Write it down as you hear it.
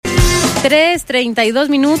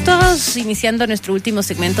3:32, iniciando nuestro último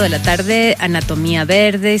segmento de la tarde, Anatomía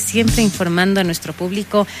Verde, siempre informando a nuestro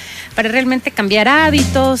público para realmente cambiar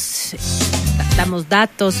hábitos. Damos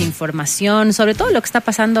datos, información, sobre todo lo que está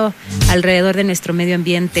pasando alrededor de nuestro medio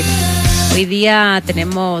ambiente. Hoy día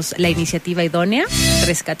tenemos la iniciativa idónea,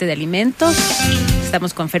 rescate de alimentos.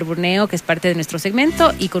 Estamos con Fer Burneo, que es parte de nuestro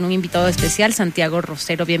segmento, y con un invitado especial, Santiago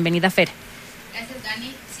Rosero. Bienvenida, Fer. Gracias,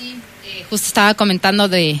 Dani. Sí, justo estaba comentando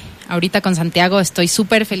ahorita con Santiago, estoy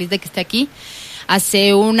súper feliz de que esté aquí.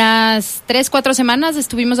 Hace unas 3-4 semanas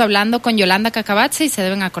estuvimos hablando con Yolanda Cacabatze, y se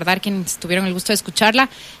deben acordar quienes tuvieron el gusto de escucharla,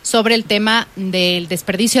 sobre el tema del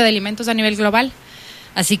desperdicio de alimentos a nivel global.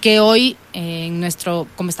 Así que hoy,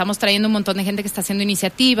 como estamos trayendo un montón de gente que está haciendo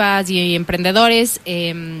iniciativas y emprendedores,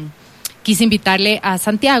 quise invitarle a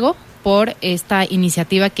Santiago por esta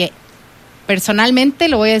iniciativa que personalmente,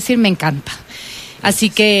 lo voy a decir, me encanta. Así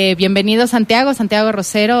que bienvenido, Santiago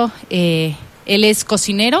Rosero. Él es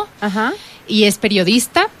cocinero. Ajá. Y es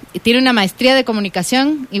periodista, y tiene una maestría de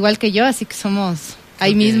comunicación, igual que yo, así que somos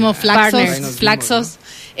ahí mismo flaxos.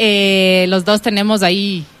 ¿No? Los dos tenemos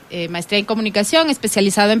ahí maestría en comunicación,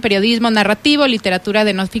 especializado en periodismo narrativo, literatura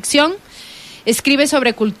de no ficción. Escribe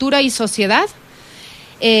sobre cultura y sociedad,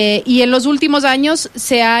 y en los últimos años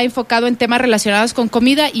se ha enfocado en temas relacionados con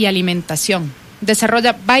comida y alimentación.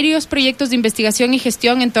 Desarrolla varios proyectos de investigación y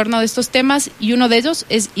gestión en torno a estos temas, y uno de ellos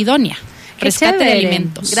es Idónea, rescate de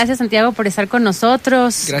alimentos. Gracias, Santiago, por estar con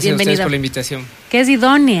nosotros. Gracias Bienvenido. a ustedes por la invitación. ¿Qué es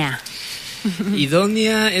Idónea?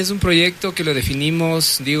 Idónea es un proyecto que lo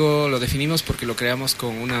definimos porque lo creamos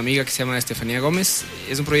con una amiga que se llama Estefanía Gómez.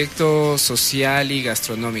 Es un proyecto social y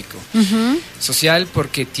gastronómico. Uh-huh. Social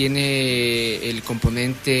porque tiene el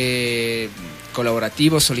componente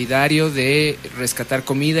colaborativo, solidario, de rescatar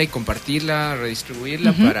comida y compartirla,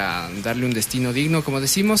 redistribuirla, uh-huh, para darle un destino digno, como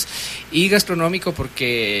decimos. Y gastronómico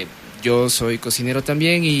porque yo soy cocinero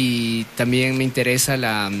también, y también me interesa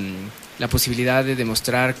la posibilidad de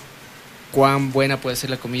demostrar cuán buena puede ser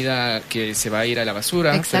la comida que se va a ir a la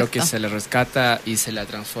basura. Exacto. Pero que se la rescata y se la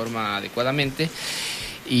transforma adecuadamente,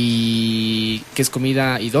 y que es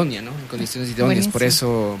comida idónea, ¿no? En condiciones idóneas. Por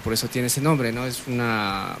eso tiene ese nombre, ¿no? Es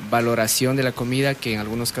una valoración de la comida que en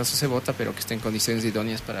algunos casos se bota, pero que está en condiciones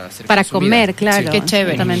idóneas para ser para consumida. Comer, claro. Sí. Qué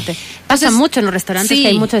chévere. Exactamente. Pasa mucho en los restaurantes, sí, que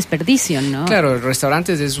hay mucho desperdicio, ¿no? Claro, los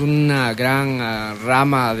restaurantes es una gran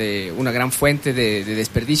rama una gran fuente de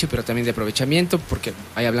desperdicio, pero también de aprovechamiento, porque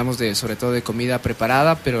ahí hablamos sobre todo de comida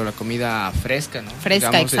preparada, pero la comida fresca, ¿no? Fresca,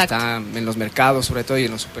 digamos, exacto. Está en los mercados, sobre todo, y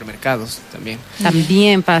en los supermercados también.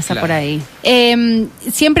 También pasa, claro, por ahí.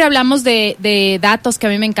 Siempre hablamos de datos que a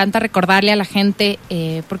mí me encanta recordarle a la gente,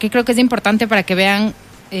 porque creo que es importante para que vean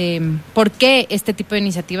por qué este tipo de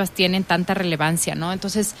iniciativas tienen tanta relevancia, ¿no?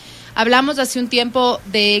 Entonces, hablamos hace un tiempo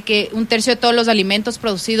de que 1/3 de todos los alimentos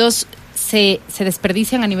producidos se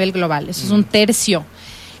desperdician a nivel global. Eso es 1/3.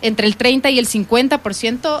 Entre el 30 y el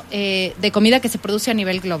 50% de comida que se produce a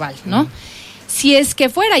nivel global, ¿no? Si es que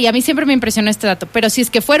fuera, y a mí siempre me impresionó este dato, pero si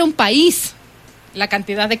es que fuera un país, la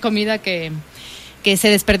cantidad de comida que se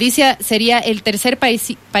desperdicia sería el tercer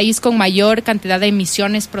país con mayor cantidad de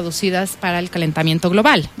emisiones producidas para el calentamiento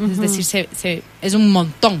global. Uh-huh. Es decir, es un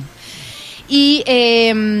montón. Y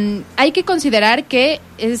hay que considerar que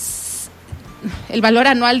el valor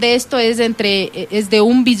anual de esto es de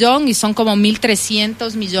 1 billón, y son como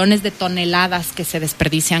 1.300 millones de toneladas que se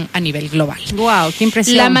desperdician a nivel global. ¡Wow! ¡Qué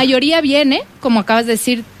impresión! La mayoría viene, como acabas de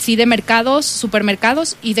decir, sí, de mercados,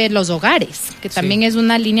 supermercados y de los hogares, que también, sí, es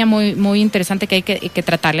una línea muy, muy interesante que hay que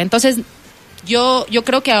tratarla. Entonces, yo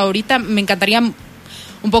creo que ahorita me encantaría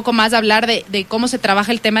un poco más hablar de cómo se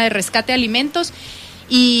trabaja el tema de rescate de alimentos.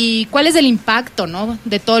 ¿Y cuál es el impacto, ¿no?,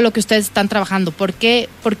 de todo lo que ustedes están trabajando? ¿Por qué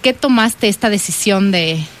tomaste esta decisión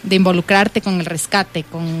de involucrarte con el rescate,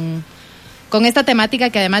 con esta temática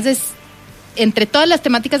que además es, entre todas las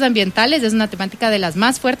temáticas ambientales, es una temática de las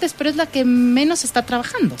más fuertes, pero es la que menos se está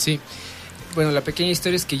trabajando? Sí. Bueno, la pequeña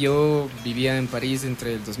historia es que yo vivía en París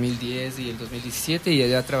entre el 2010 y el 2017, y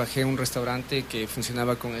allá trabajé en un restaurante que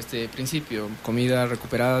funcionaba con este principio: comida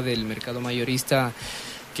recuperada del mercado mayorista,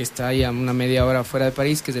 que está ahí a una media hora fuera de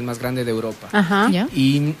París, que es el más grande de Europa. Ajá.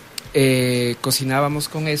 Y cocinábamos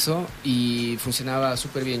con eso y funcionaba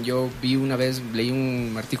súper bien. Yo leí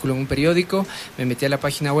un artículo en un periódico, me metí a la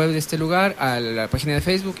página web de este lugar, a la página de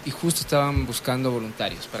Facebook, y justo estaban buscando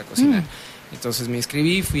voluntarios para cocinar. Entonces me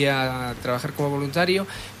inscribí, fui a trabajar como voluntario,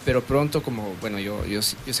 pero pronto, como bueno, yo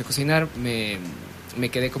sé cocinar, me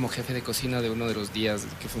quedé como jefe de cocina de uno de los días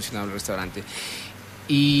que funcionaba el restaurante.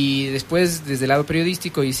 Y después, desde el lado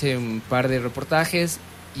periodístico, hice un par de reportajes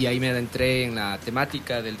y ahí me adentré en la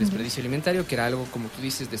temática del desperdicio alimentario, que era algo, como tú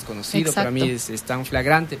dices, desconocido. Exacto. Para mí es tan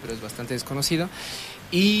flagrante, pero es bastante desconocido.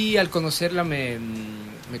 Y al conocerla me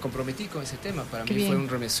comprometí con ese tema. Para Qué mí bien. fue un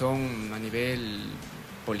remesón a nivel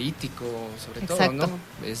político, sobre Exacto. todo, ¿no?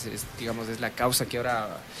 Digamos, es la causa que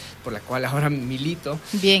por la cual ahora milito.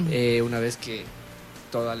 Bien. Una vez que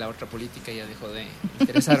toda la otra política ya dejó de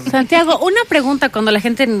interesarme. Santiago, una pregunta cuando la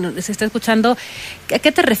gente se está escuchando, ¿a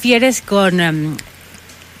qué te refieres con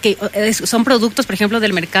que son productos, por ejemplo,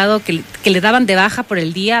 del mercado que le daban de baja por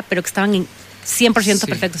el día, pero que estaban en 100% Sí.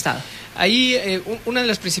 perfecto estado? Ahí una de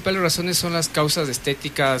las principales razones son las causas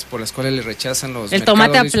estéticas por las cuales le rechazan los El tomate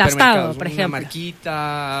mercados y aplastado, supermercados. por Una ejemplo.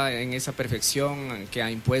 marquita en esa perfección que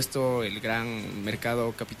ha impuesto el gran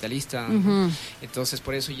mercado capitalista. Ujú. Entonces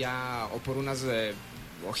por eso ya, o por unas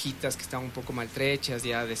hojitas que están un poco maltrechas,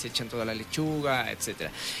 ya desechan toda la lechuga,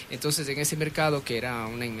 etcétera. Entonces en ese mercado, que era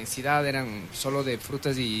una inmensidad, eran solo de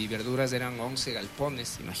frutas y verduras, eran 11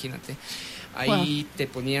 galpones, imagínate. Ahí te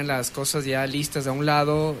ponían las cosas ya listas a un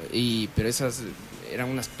lado, pero esas eran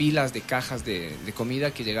unas pilas de cajas de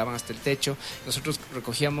comida que llegaban hasta el techo. Nosotros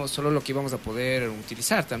recogíamos solo lo que íbamos a poder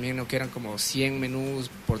utilizar también, ¿no? Que eran como 100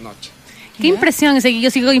 menús por noche. Qué impresión, yo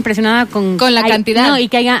sigo impresionada con la cantidad. No, y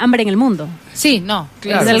que haya hambre en el mundo. Sí, no.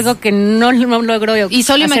 Claro. Es algo que no logro yo. Y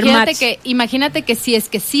solo hacer imagínate que si es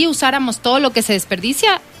que sí usáramos todo lo que se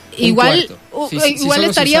desperdicia, Un igual cuarto. Si igual solo se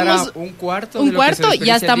estaríamos usara un cuarto, un de lo que se cuarto, ya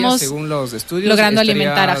desperdiciaría, estamos según los estudios, logrando estaría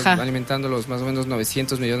alimentar, ajá. alimentando los más o menos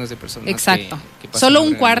 900 millones de personas. Exacto. que pasan Solo un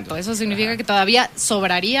por el cuarto, mundo. eso significa Ajá. que todavía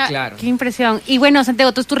sobraría. Claro. Qué impresión. Y bueno, Santiago,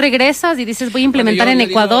 entonces tú regresas y dices, voy a implementar Bueno, en yo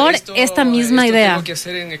digo, Ecuador esta misma esto idea. Tengo que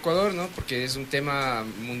hacer en Ecuador, ¿no? Porque es un tema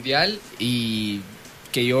mundial y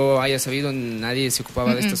que yo haya sabido, nadie se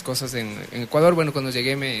ocupaba de estas cosas en Ecuador. Bueno, cuando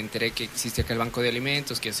llegué me enteré que existe acá el Banco de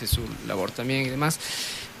Alimentos, que hace su labor también y demás,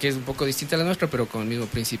 que es un poco distinta a la nuestra, pero con el mismo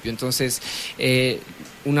principio. Entonces,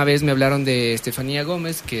 una vez me hablaron de Estefanía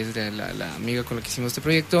Gómez, que es la amiga con la que hicimos este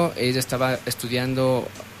proyecto. Ella estaba estudiando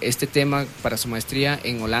este tema para su maestría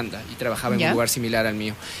en Holanda y trabajaba en ¿Ya? un lugar similar al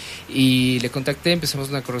mío. Y le contacté, empezamos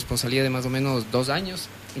una corresponsalía de más o menos 2 años.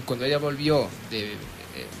 Y cuando ella volvió de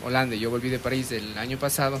Holanda y yo volví de París el año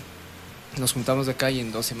pasado, nos juntamos acá y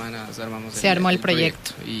en 2 semanas armamos Se armó el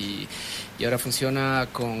proyecto. Y ahora funciona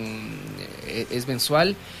es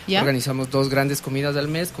mensual. ¿Ya? Organizamos 2 grandes comidas al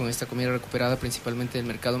mes, con esta comida recuperada principalmente del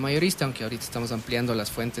mercado mayorista, aunque ahorita estamos ampliando las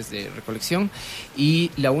fuentes de recolección. Y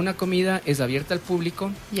la una comida es abierta al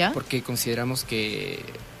público, ¿Ya? porque consideramos que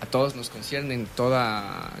a todos nos concierne en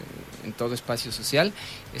todo espacio social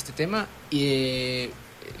este tema. Y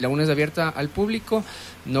la una es abierta al público,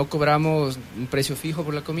 no cobramos un precio fijo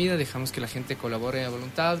por la comida, dejamos que la gente colabore a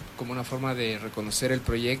voluntad como una forma de reconocer el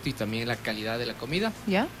proyecto y también la calidad de la comida.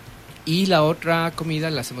 ¿Ya? Y la otra comida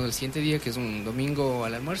la hacemos el siguiente día, que es un domingo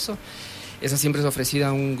al almuerzo. Esa siempre es ofrecida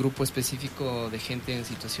a un grupo específico de gente en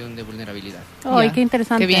situación de vulnerabilidad. Ay, Ya. qué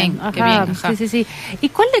interesante. Qué bien, Ajá, qué bien, ajá. Sí. ¿Y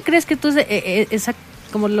cuál le crees que tú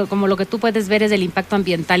como lo que tú puedes ver es el impacto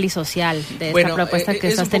ambiental y social de esta propuesta que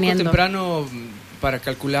estás teniendo? Es un poco temprano para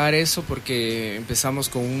calcular eso, porque empezamos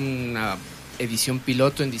con una edición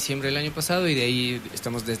piloto en diciembre del año pasado y de ahí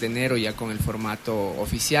estamos desde enero ya con el formato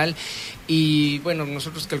oficial. Y bueno,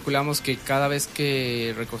 nosotros calculamos que cada vez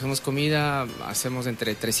que recogemos comida hacemos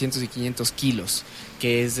entre 300 y 500 kilos,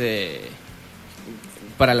 que es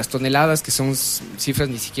para las toneladas, que son cifras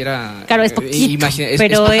ni siquiera... Claro, es poquito,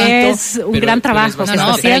 pero poquito, es un gran trabajo. bastante.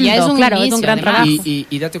 No, pero ya es un claro, es inicio, un gran además. trabajo.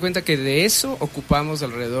 Y date cuenta que de eso ocupamos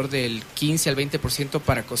alrededor del 15 al 20%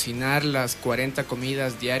 para cocinar las 40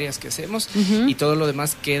 comidas diarias que hacemos, y todo lo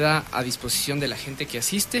demás queda a disposición de la gente que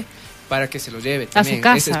asiste para que se lo lleve también. A su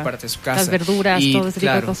casa. Esa es parte de su casa. Las verduras, todo ese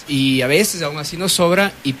tipo de cosas. Y a veces aún así nos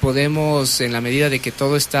sobra y podemos, en la medida de que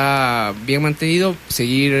todo está bien mantenido,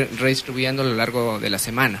 seguir redistribuyendo a lo largo de la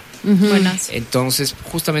semana. Buenas. Entonces,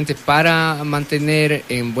 justamente para mantener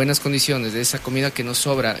en buenas condiciones de esa comida que nos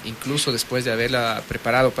sobra, incluso después de haberla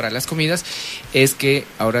preparado para las comidas, es que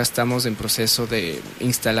ahora estamos en proceso de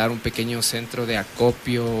instalar un pequeño centro de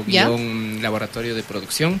acopio, ¿Ya? laboratorio de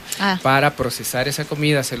producción, Ah. para procesar esa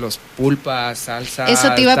comida, hacer los pulpas, salsas.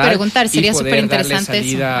 Eso te iba a preguntar, sería y poder superinteresante darle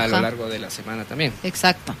salida eso. a lo Ajá. largo de la semana también.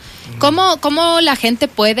 Exacto. ¿Cómo la gente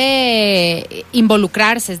puede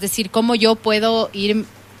involucrarse? Es decir, ¿cómo yo puedo ir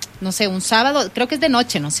no sé, un sábado, creo que es de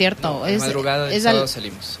noche, ¿no es cierto? No, es madrugada del sábado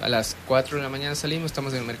salimos. A las 4 de la mañana salimos,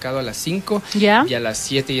 estamos en el mercado a las 5 ¿Ya? y a las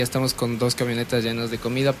 7 ya estamos con 2 camionetas llenas de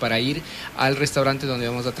comida para ir al restaurante donde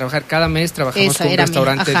vamos a trabajar. Cada mes trabajamos con un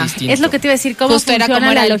restaurante distinto. Es lo que te iba a decir, ¿cómo Justo funciona era como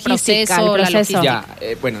la era el logística? proceso, la logística. Ya,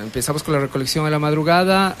 bueno, empezamos con la recolección a la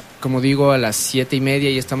madrugada. Como digo, a las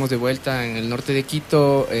 7:30 ya estamos de vuelta en el norte de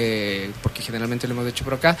Quito, porque generalmente lo hemos hecho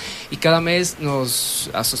por acá. Y cada mes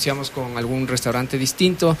nos asociamos con algún restaurante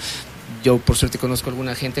distinto. Yo, por suerte, conozco a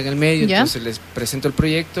alguna gente en el medio, ¿Ya? entonces les presento el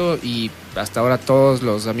proyecto y hasta ahora todos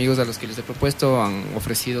los amigos a los que les he propuesto han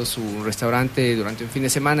ofrecido su restaurante durante un fin de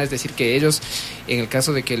semana. Es decir, que ellos, en el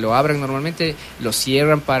caso de que lo abran normalmente, lo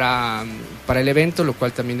cierran para el evento, lo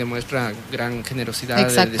cual también demuestra gran generosidad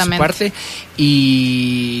de su parte.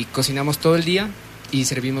 Y cocinamos todo el día y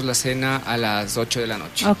servimos la cena a las 8 de la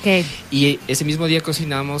noche. Ok. Y ese mismo día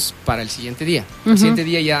cocinamos para el siguiente día. El siguiente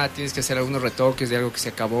día ya tienes que hacer algunos retoques de algo que se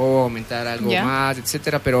acabó, aumentar algo más,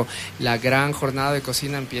 etcétera, pero la gran jornada de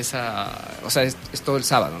cocina empieza, o sea, es todo el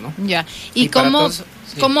sábado, ¿no? Ya. ¿Y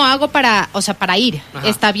cómo hago para ir? Ajá.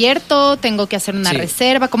 ¿Está abierto? ¿Tengo que hacer una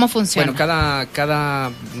reserva? ¿Cómo funciona? Bueno,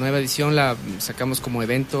 cada nueva edición la sacamos como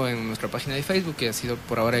evento en nuestra página de Facebook, que ha sido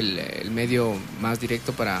por ahora el medio más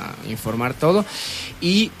directo para informar todo.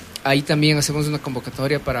 Y ahí también hacemos una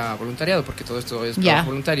convocatoria para voluntariado, porque todo esto es trabajo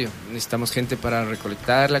voluntario. Necesitamos gente para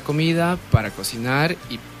recolectar la comida, para cocinar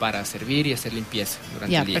y para servir y hacer limpieza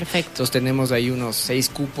durante el día. Perfecto. Entonces tenemos ahí unos 6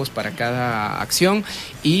 cupos para cada acción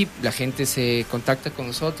y la gente se contacta con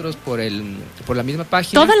nosotros por la misma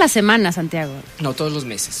página. ¿Toda la semana, Santiago? No, todos los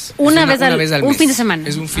meses. Una vez al mes. Un fin de semana.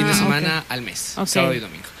 Es un fin de semana al mes, sábado y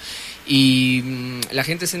domingo. Y la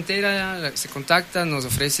gente se entera, se contacta, nos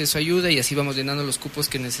ofrece su ayuda y así vamos llenando los cupos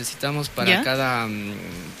que necesitamos para cada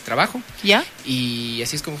trabajo. ¿Ya? Y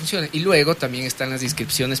así es como funciona. Y luego también están las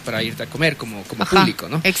inscripciones para irte a comer como público,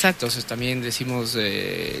 ¿no? Exacto. Entonces también decimos,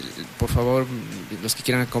 por favor, los que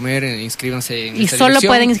quieran comer, inscríbanse en Y esta solo dirección.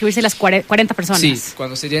 pueden inscribirse las 40 personas. Sí,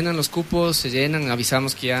 cuando se llenan los cupos,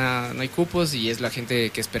 avisamos que ya no hay cupos y es la gente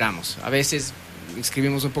que esperamos. A veces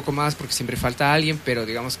inscribimos un poco más porque siempre falta alguien, pero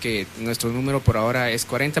digamos que nuestro número por ahora es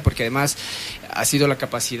 40 porque además ha sido la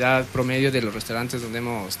capacidad promedio de los restaurantes donde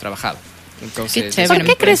hemos trabajado. Entonces, ¿por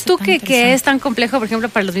qué crees tú que es tan complejo, por ejemplo,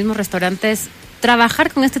 para los mismos restaurantes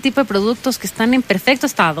trabajar con este tipo de productos que están en perfecto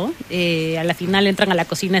estado? A la final entran a la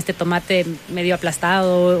cocina este tomate medio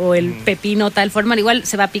aplastado o el pepino, tal forma, igual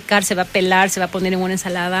se va a picar, se va a pelar, se va a poner en una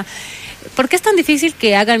ensalada. ¿Por qué es tan difícil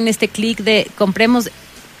que hagan este clic de compremos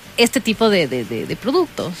este tipo de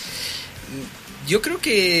productos? Yo creo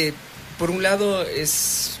que por un lado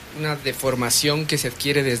es una deformación que se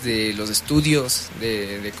adquiere desde los estudios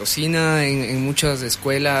de cocina. En muchas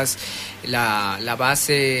escuelas la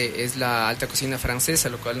base es la alta cocina francesa,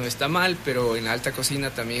 lo cual no está mal, pero en la alta cocina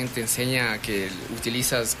también te enseña que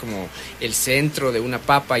utilizas como el centro de una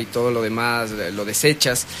papa y todo lo demás lo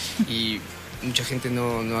desechas, y mucha gente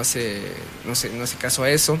no hace caso a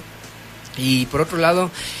eso. Y por otro lado,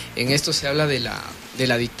 en esto se habla de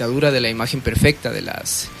la dictadura de la imagen perfecta de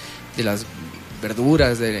las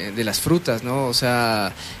verduras, de las frutas, ¿no? O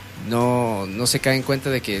sea, no se cae en cuenta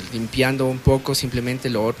de que limpiando un poco simplemente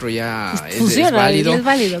lo otro ya es válido. Es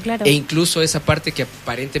válido, claro. E incluso esa parte que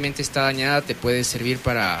aparentemente está dañada te puede servir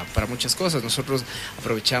para muchas cosas. Nosotros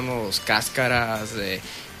aprovechamos cáscaras,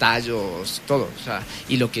 tallos, todo, o sea,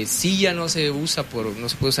 y lo que sí ya no se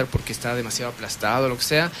puede usar porque está demasiado aplastado o lo que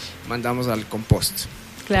sea, mandamos al compost.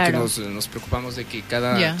 Claro. Porque nos preocupamos de que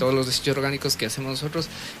todos los desechos orgánicos que hacemos nosotros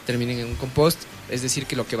terminen en un compost, es decir,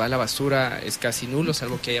 que lo que va a la basura es casi nulo,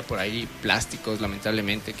 salvo que haya por ahí plásticos,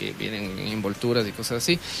 lamentablemente, que vienen en envolturas y cosas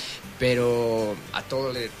así, pero a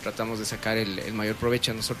todo le tratamos de sacar el mayor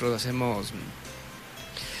provecho. Nosotros hacemos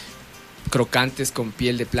crocantes con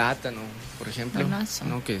piel de plátano, por ejemplo,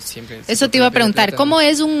 ¿no? Que siempre eso te iba a preguntar, ¿cómo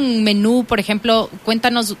es un menú? Por ejemplo,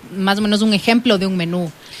 cuéntanos más o menos un ejemplo de un menú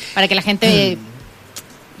para que la gente...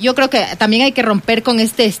 Yo creo que también hay que romper con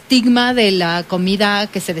este estigma de la comida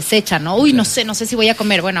que se desecha, ¿no? Uy, no sé si voy a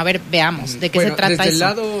comer. Bueno, a ver, veamos, ¿de qué se trata desde eso? El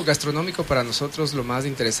lado gastronómico, para nosotros lo más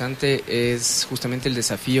interesante es justamente el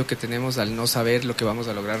desafío que tenemos al no saber lo que vamos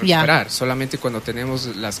a lograr recuperar. Solamente cuando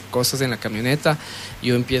tenemos las cosas en la camioneta,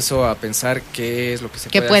 yo empiezo a pensar qué es lo que se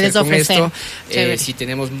puede hacer con esto. Si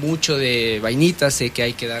tenemos mucho de vainitas, sé que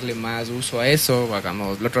hay que darle más uso a eso.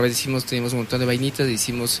 La otra vez teníamos un montón de vainitas,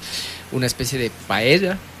 hicimos una especie de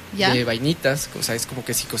paella de vainitas, o sea, es como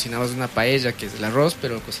que si cocinabas una paella, que es el arroz,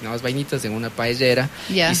 pero cocinabas vainitas en una paellera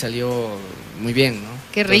y salió muy bien, ¿no?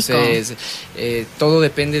 Qué rico. Entonces, todo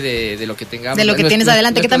depende de lo que tengamos. De lo que tienes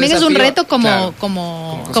adelante, que también desafío, es un reto como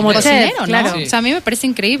cocinero, ¿no? Claro. Sí. O sea, a mí me parece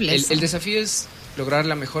increíble. El desafío es lograr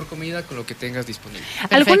la mejor comida con lo que tengas disponible.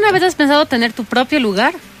 ¿Alguna vez has pensado tener tu propio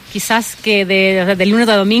lugar? Quizás que de lunes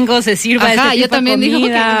a domingo se sirva ese tipo yo también de comida. digo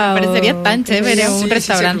que me parecería tan chévere un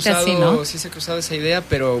restaurante así, ¿no? Sí se ha cruzado esa idea,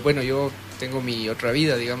 pero bueno, yo tengo mi otra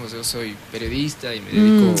vida, digamos, yo soy periodista y me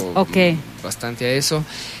dedico bastante a eso.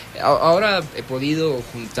 Ahora he podido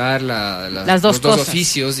juntar las dos los cosas. dos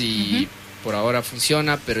oficios y por ahora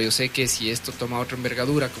funciona, pero yo sé que si esto toma otra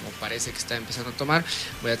envergadura, como parece que está empezando a tomar,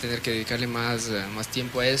 voy a tener que dedicarle más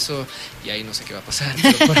tiempo a eso y ahí no sé qué va a pasar.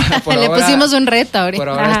 Pero por Le ahora, pusimos un reto ahorita. Por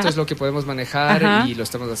ahora esto es lo que podemos manejar y lo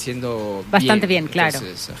estamos haciendo bastante bien, claro.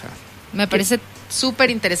 Entonces, me parece súper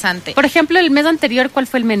interesante. Por ejemplo, el mes anterior, ¿cuál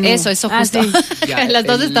fue el menú? Eso justo. Sí. Ya, las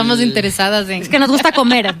dos estamos interesadas en... Es que nos gusta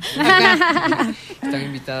comer. Están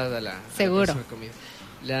invitadas a la Seguro. próxima comida.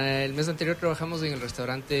 El mes anterior trabajamos en el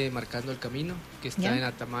restaurante Marcando el Camino, que está en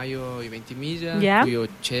Atamayo y Ventimilla, cuyo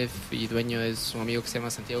chef y dueño es un amigo que se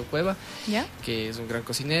llama Santiago Cueva, que es un gran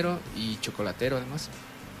cocinero y chocolatero además.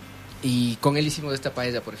 Y con él hicimos esta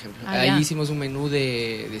paella, por ejemplo. Ahí hicimos un menú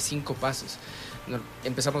de 5 pasos.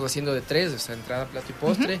 Empezamos haciendo de 3, o sea, entrada, plato y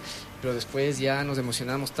postre, pero después ya nos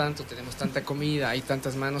emocionamos tanto, tenemos tanta comida, hay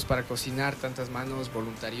tantas manos para cocinar, tantas manos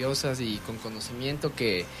voluntariosas y con conocimiento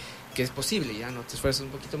que es posible, ya no te esfuerzas un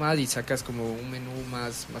poquito más y sacas como un menú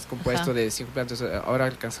más compuesto de 5 platos. Ahora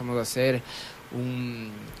alcanzamos a hacer un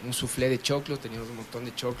soufflé de choclo, teníamos un montón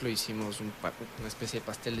de choclo, hicimos una especie de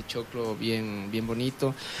pastel de choclo bien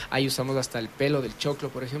bonito. Ahí usamos hasta el pelo del choclo,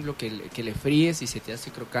 por ejemplo, que le fríes y se te hace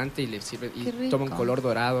crocante y le sirve y toma un color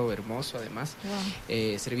dorado hermoso además.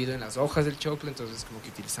 Servido en las hojas del choclo, entonces como que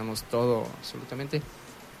utilizamos todo absolutamente.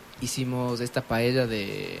 Hicimos esta paella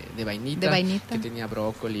de vainita, que tenía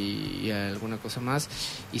brócoli y alguna cosa más.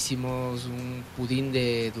 Hicimos un pudín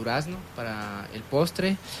de durazno para el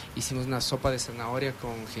postre. Hicimos una sopa de zanahoria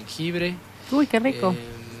con jengibre. Uy, qué rico.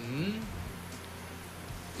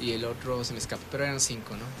 Y el otro se me escapa, pero eran 5,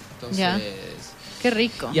 ¿no? Entonces, qué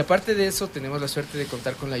rico. Y aparte de eso, tenemos la suerte de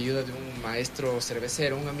contar con la ayuda de un maestro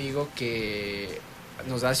cervecero, un amigo que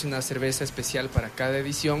nos hace una cerveza especial para cada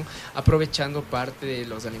edición, aprovechando parte de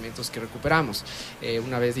los alimentos que recuperamos.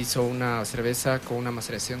 Una vez hizo una cerveza con una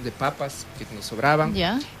maceración de papas que nos sobraban,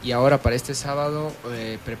 y ahora para este sábado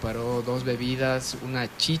preparó 2 bebidas, una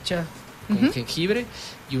chicha con jengibre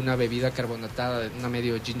y una bebida carbonatada, una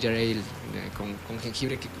medio ginger ale con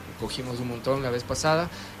jengibre que cogimos un montón la vez pasada.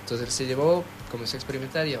 Entonces él se llevó, comenzó a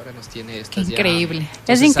experimentar y ahora nos tiene estas. Qué increíble.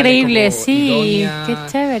 Es increíble, sí, idónea,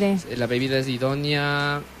 qué chévere. La bebida es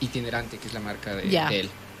Idonia Itinerante, que es la marca de él.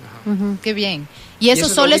 Qué bien. ¿Y eso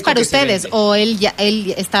solo es para ustedes o él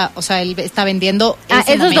está, o sea, él está vendiendo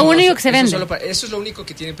eso es lo único que se vende? Eso es lo único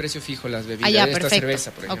que tiene precio fijo, las bebidas de esta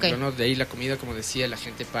cerveza, por ejemplo, ¿no? De ahí la comida, como decía, la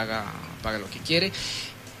gente paga lo que quiere.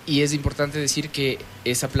 Y es importante decir que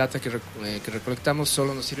esa plata que recolectamos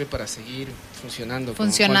solo nos sirve para seguir funcionando. Con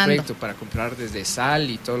el proyecto, para comprar desde sal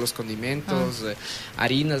y todos los condimentos,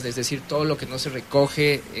 harinas, es decir, todo lo que no se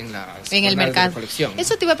recoge en el mercado de recolección.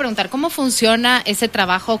 Eso te iba a preguntar, ¿cómo funciona ese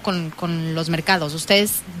trabajo con los mercados?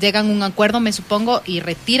 Ustedes llegan a un acuerdo, me supongo, y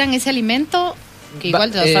retiran ese alimento, que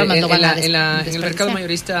igual de todas formas no van a desperdiciar. En el mercado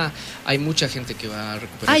mayorista hay mucha gente que va a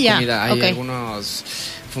recuperar comida. Hay algunos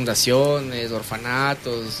fundaciones,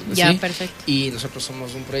 orfanatos, ¿sí? Perfecto. Y nosotros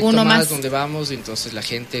somos un proyecto más donde vamos, y entonces la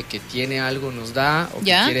gente que tiene algo nos da, o que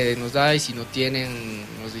quiere nos da, y si no tienen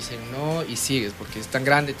nos dicen no, y sigues, porque es tan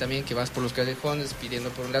grande también que vas por los callejones pidiendo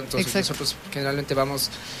por un lado. Entonces nosotros generalmente vamos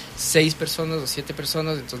 6 personas o 7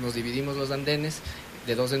 personas, entonces nos dividimos los andenes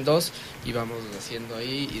de 2 en 2 y vamos haciendo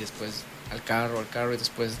ahí, y después al carro, y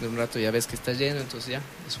después de un rato ya ves que está lleno, entonces ya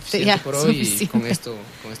es suficiente por hoy, y con esto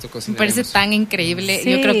cocinaremos. Me parece tan increíble.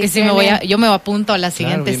 Sí, yo creo que yo me apunto a la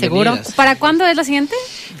siguiente, seguro. ¿Para cuándo es la siguiente?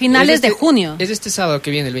 Finales de junio. Es este sábado que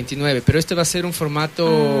viene, el 29, pero este va a ser un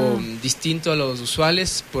formato distinto a los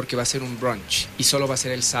usuales, porque va a ser un brunch y solo va a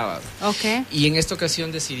ser el sábado. Y en esta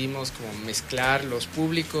ocasión decidimos como mezclar los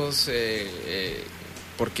públicos,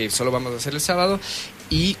 porque solo vamos a hacer el sábado,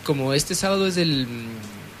 y como este sábado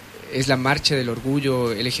es la marcha del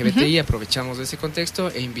orgullo LGBTI, aprovechamos de ese contexto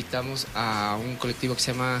e invitamos a un colectivo que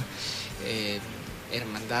se llama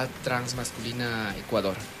Hermandad Transmasculina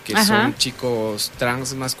Ecuador, que son chicos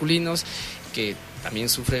transmasculinos que también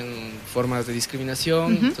sufren formas de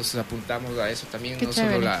discriminación, entonces apuntamos a eso también, no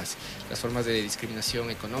solo las formas de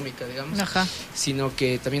discriminación económica, digamos, sino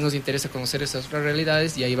que también nos interesa conocer esas otras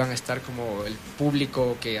realidades, y ahí van a estar como el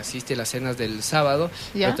público que asiste a las cenas del sábado,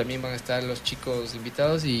 pero también van a estar los chicos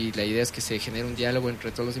invitados, y la idea es que se genere un diálogo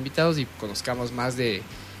entre todos los invitados y conozcamos más de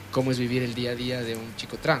cómo es vivir el día a día de un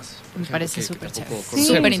chico trans. Me parece súper chévere.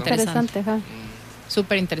 Súper interesante.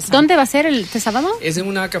 Súper interesante. ¿Dónde va a ser este sábado? Es en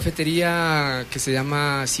una cafetería que se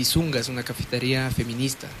llama Sizunga, es una cafetería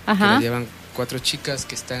feminista. Ajá. Que la llevan 4 chicas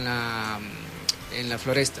que están en la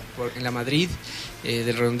Floresta, en la Madrid,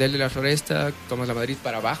 del redondel de la Floresta, tomas la Madrid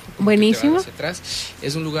para abajo. Buenísimo. Hacia atrás.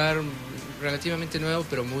 Es un lugar relativamente nuevo,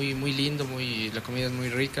 pero muy muy lindo, la comida es muy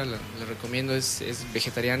rica, la recomiendo, es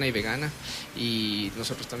vegetariana y vegana, y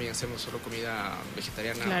nosotros también hacemos solo comida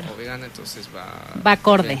vegetariana o vegana, entonces va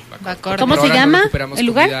acorde. ¿Cómo pero se llama el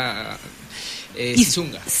lugar?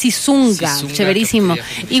 Sizunga, chéverísimo.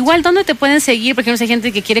 Igual, ¿dónde te pueden seguir? Porque hay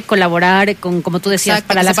gente que quiere colaborar con, como tú decías,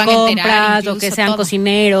 exacto, para las compras, o que sean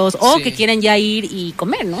cocineros, o sí, que quieren ya ir y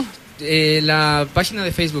comer, ¿no? La página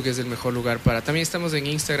de Facebook es el mejor lugar para. También estamos en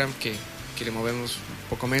Instagram, que le movemos un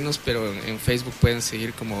poco menos, pero en Facebook pueden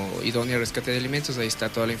seguir como Idonia Rescate de Alimentos. Ahí está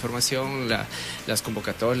toda la información, las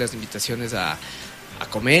convocatorias, las invitaciones a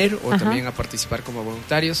comer o también a participar como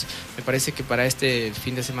voluntarios. Me parece que para este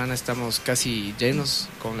fin de semana estamos casi llenos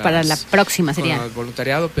con para la próxima sería con el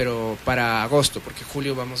voluntariado, pero para agosto, porque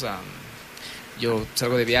julio yo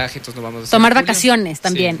salgo de viaje, entonces no vamos a tomar vacaciones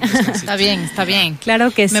también. Sí, está bien. Claro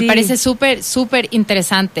que sí. Me parece súper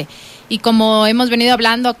interesante. Y como hemos venido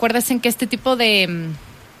hablando, acuérdense que este tipo de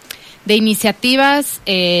iniciativas,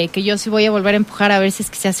 que yo sí voy a volver a empujar a ver si es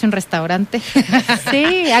que se hace un restaurante.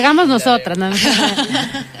 Sí, hagamos nosotras, ¿no?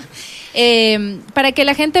 Para que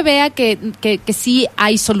la gente vea que sí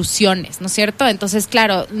hay soluciones, ¿no es cierto? Entonces,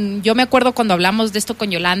 claro, yo me acuerdo cuando hablamos de esto con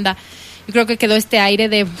Yolanda, yo creo que quedó este aire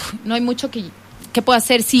de no hay mucho que puedo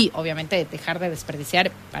hacer. Sí, obviamente dejar de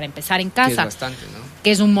desperdiciar para empezar en casa. Que es bastante, ¿no?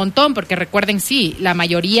 Que es un montón, porque recuerden, sí, la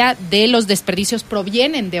mayoría de los desperdicios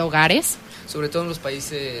provienen de hogares. Sobre todo en los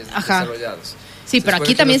países desarrollados. Sí, pero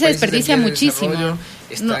aquí también se desperdicia muchísimo.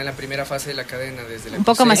 Está en la primera fase de la cadena, desde la un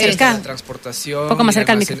poco más cerca, la transportación, un poco más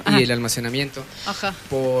cerca y el almacenamiento. Ajá.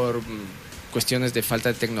 Por cuestiones de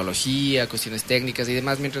falta de tecnología, cuestiones técnicas y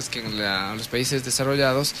demás, mientras que en los países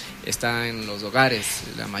desarrollados está en los hogares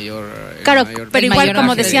la mayor... Claro, pero igual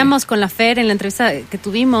como decíamos con la Fer en la entrevista que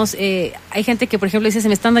tuvimos, hay gente que por ejemplo dice, se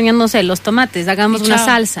me están dañando, no sé, los tomates, hagamos una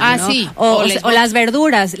salsa, ¿no? Sí. O las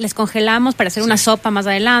verduras, les congelamos para hacer una sopa más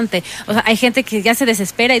adelante. O sea, hay gente que ya se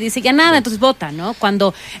desespera y dice, ya nada, entonces bota, ¿no?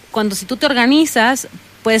 Cuando si tú te organizas,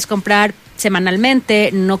 puedes comprar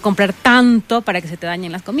semanalmente, no comprar tanto para que se te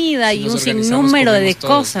dañen las comidas y un sinnúmero de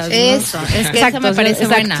cosas, ¿no? Eso, es que esa me parece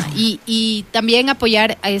buena. Y también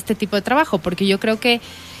apoyar a este tipo de trabajo, porque yo creo que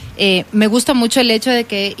me gusta mucho el hecho de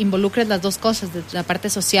que involucres las dos cosas, de la parte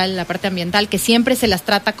social y la parte ambiental, que siempre se las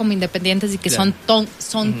trata como independientes y que son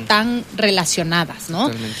tan relacionadas, ¿no?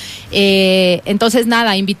 Entonces,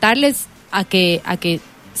 nada, invitarles a que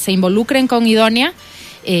se involucren con Idonia,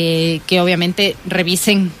 que obviamente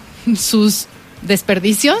revisen sus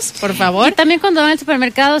desperdicios, por favor. Y también cuando van al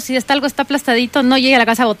supermercado, si algo está aplastadito, no llegue a la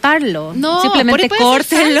casa a botarlo. No, simplemente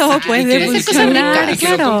córtelo, puede funcionar. Y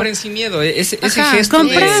que lo compren sin miedo. Ese gesto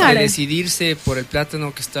de decidirse por el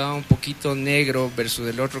plátano que está un poquito negro versus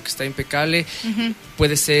el otro que está impecable,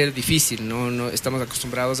 puede ser difícil, no estamos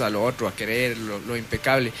acostumbrados a lo otro, a querer lo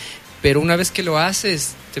impecable. Pero una vez que lo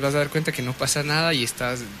haces, te vas a dar cuenta que no pasa nada y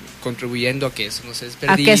estás contribuyendo a que eso no se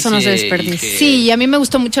desperdicie. Sí, y a mí me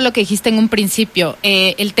gustó mucho lo que dijiste en un principio.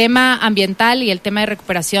 El tema ambiental y el tema de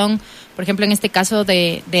recuperación, por ejemplo, en este caso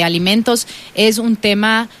de alimentos, es un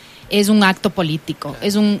acto político.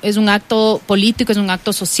 Es un acto político, es un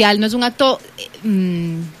acto social, no es un acto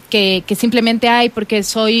que simplemente hay porque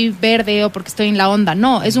soy verde o porque estoy en la onda.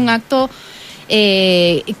 No, es un acto...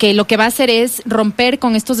 que lo que va a hacer es romper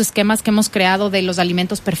con estos esquemas que hemos creado de los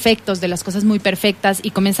alimentos perfectos, de las cosas muy perfectas,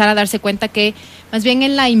 y comenzar a darse cuenta que más bien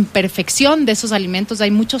en la imperfección de esos alimentos hay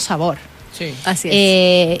mucho sabor. Sí. Así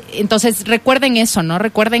es. Entonces recuerden eso, ¿no?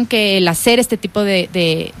 Recuerden que el hacer este tipo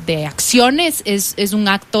de acciones es un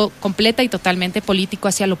acto completa y totalmente político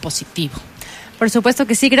hacia lo positivo. Por supuesto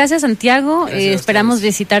que sí, gracias Santiago, esperamos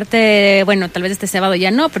visitarte, bueno, tal vez este sábado ya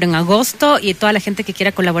no, pero en agosto, y toda la gente que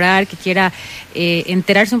quiera colaborar, que quiera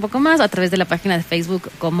enterarse un poco más a través de la página de Facebook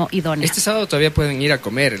como Idonia. Este sábado todavía pueden ir a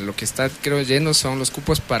comer, lo que está creo lleno son los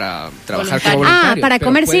cupos para trabajar como voluntario. Para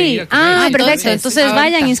comer sí, perfecto, entonces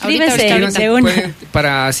vayan, inscríbense.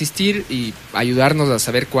 Para asistir y ayudarnos a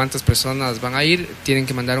saber cuántas personas van a ir, tienen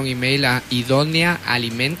que mandar un email a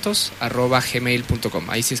idoniaalimentos@gmail.com.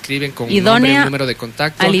 Ahí se inscriben con un nombre, un número de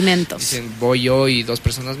contacto. Alimentos. Dicen voy yo y 2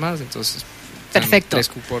 personas más, entonces perfecto. 3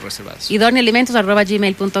 cupos reservados.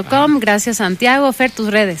 idoniaalimentos@gmail.com. Gracias Santiago. Fer,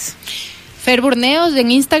 tus redes. Fer Burneos en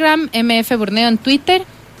Instagram, MF Burneo en Twitter.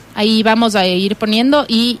 Ahí vamos a ir poniendo,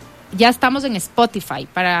 y ya estamos en Spotify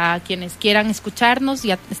para quienes quieran escucharnos.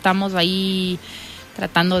 Ya estamos ahí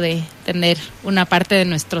tratando de tener una parte de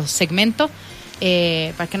nuestro segmento.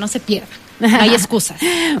 para que no se pierda. No hay excusas.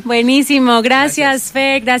 Buenísimo, gracias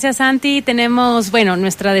Fe, gracias Santi. Tenemos,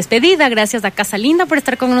 nuestra despedida. Gracias a Casa Linda por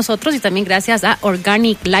estar con nosotros y también gracias a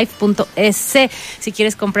organiclife.es. Si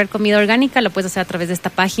quieres comprar comida orgánica, lo puedes hacer a través de esta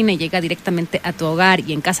página y llega directamente a tu hogar.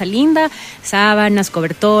 Y en Casa Linda, sábanas,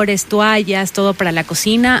 cobertores, toallas, todo para la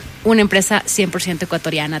cocina. Una empresa 100%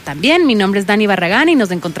 ecuatoriana también. Mi nombre es Dani Barragán y nos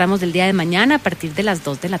encontramos el día de mañana a partir de las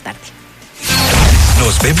 2 de la tarde.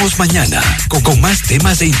 Nos vemos mañana con más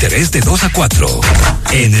temas de interés de 2 a 4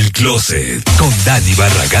 en El Closet con Dani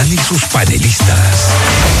Barragán y sus panelistas.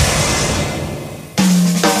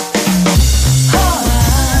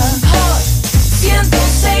 Hot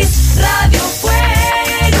 106 Radio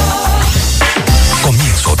Fuego.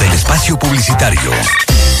 Comienzo del espacio publicitario.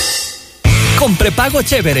 Con prepago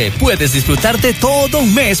chévere puedes disfrutarte todo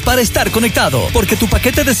un mes para estar conectado, porque tu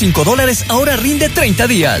paquete de $5 ahora rinde 30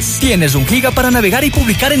 días. Tienes 1 giga para navegar y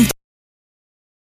publicar en